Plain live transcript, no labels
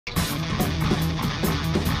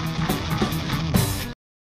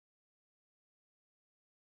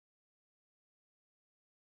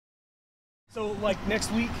So like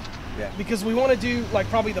next week, yeah, because we want to do like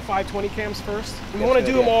probably the 520 cams first. We want to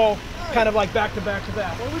do them all kind of like back to back to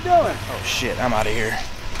back. What are we doing? Oh shit, I'm out of here.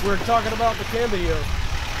 We're talking about the cam video.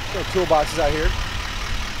 No toolboxes out here.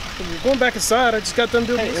 We're going back inside. I just got them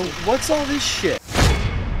doing Hey, and what's all this shit?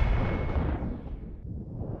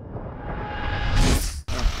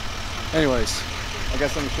 Anyways, I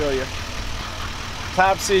guess I'm gonna show you.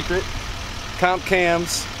 Top secret, comp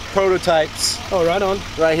cams, prototypes. Oh, right on.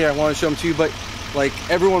 Right here, I want to show them to you, but like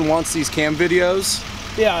everyone wants these cam videos.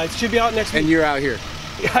 Yeah, it should be out next week. And you're out here.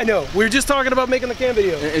 Yeah, I know. We were just talking about making the cam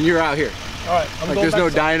video. And you're out here. All right, I'm like going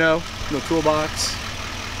there's back no dyno, no toolbox.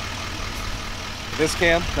 This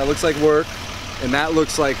cam, that looks like work, and that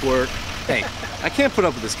looks like work. Hey, I can't put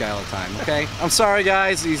up with this guy all the time, okay? I'm sorry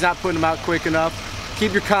guys, he's not putting them out quick enough.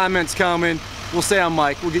 Keep your comments coming. We'll stay on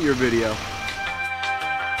mic, we'll get your video.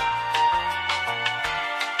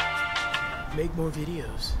 Make more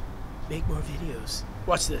videos. Make more videos.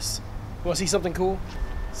 Watch this. You want to see something cool?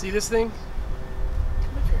 See this thing?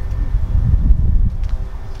 Come up here.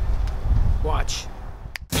 Watch.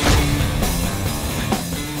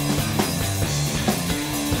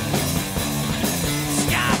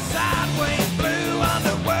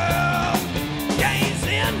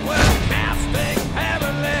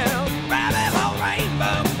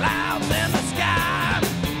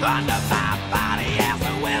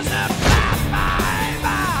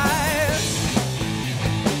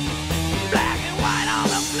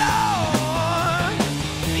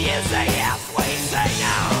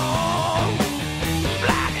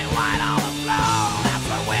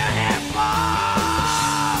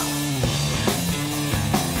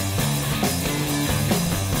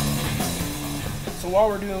 So while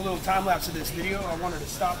we're doing a little time lapse of this video, I wanted to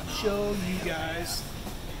stop and show you guys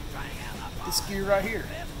this gear right here.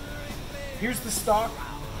 Here's the stock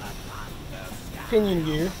pinion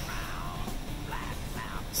gear.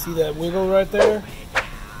 See that wiggle right there?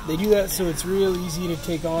 They do that so it's real easy to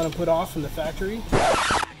take on and put off from the factory.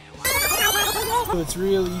 It's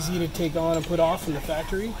real easy to take on and put off from the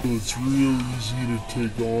factory.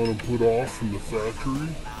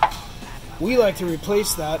 We like to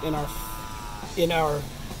replace that in our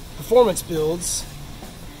performance builds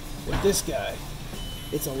with this guy.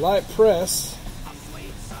 It's a light press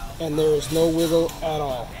and there is no wiggle at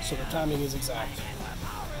all, so the timing is exact.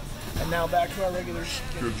 And now back to our regular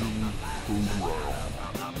schedule program.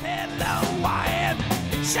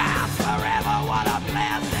 Shines forever, what a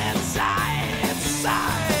pleasant sight.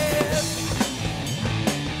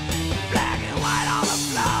 Black and white on the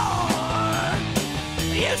floor.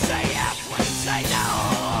 You say yes, we say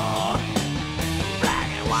no. Black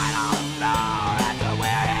and white on the floor, that's what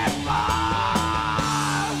we're here for.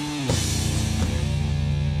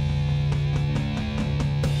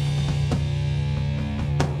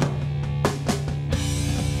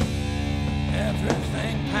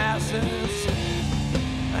 Everything passes,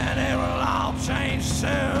 and it will all change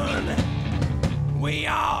soon. We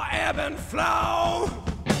all ebb and flow,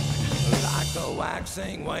 like the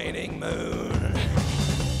waxing waning moon.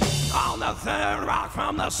 On the third rock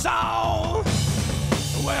from the soul,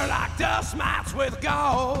 we're like dust mites with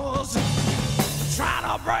goals, trying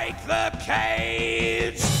to break the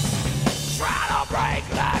cage, trying to break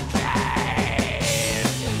the cage.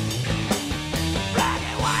 Black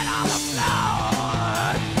and white on the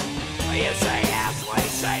floor. You say yes, we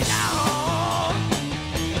say no.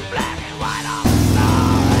 Black and white on the floor,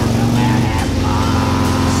 that's what we're here for.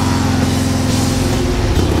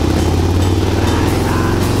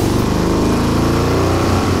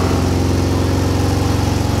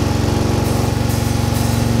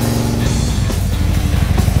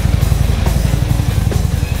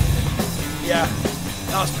 Yeah,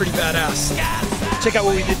 that was pretty badass. Check out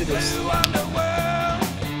what we did to this.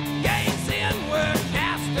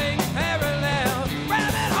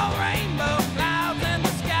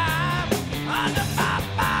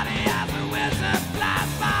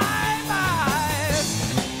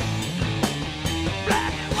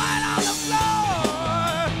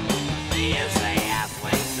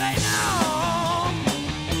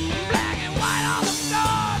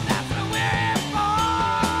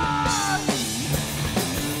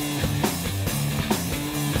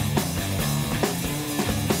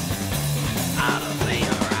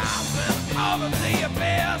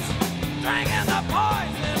 Drinking the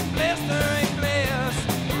poison, blistering bliss.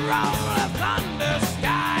 Roll a thunder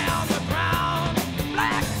sky on the ground.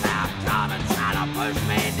 Black cloud coming, trying to push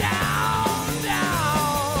me down,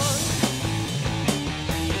 down.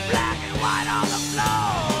 Black and white on the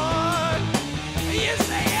floor. You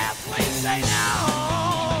say yes, we say no.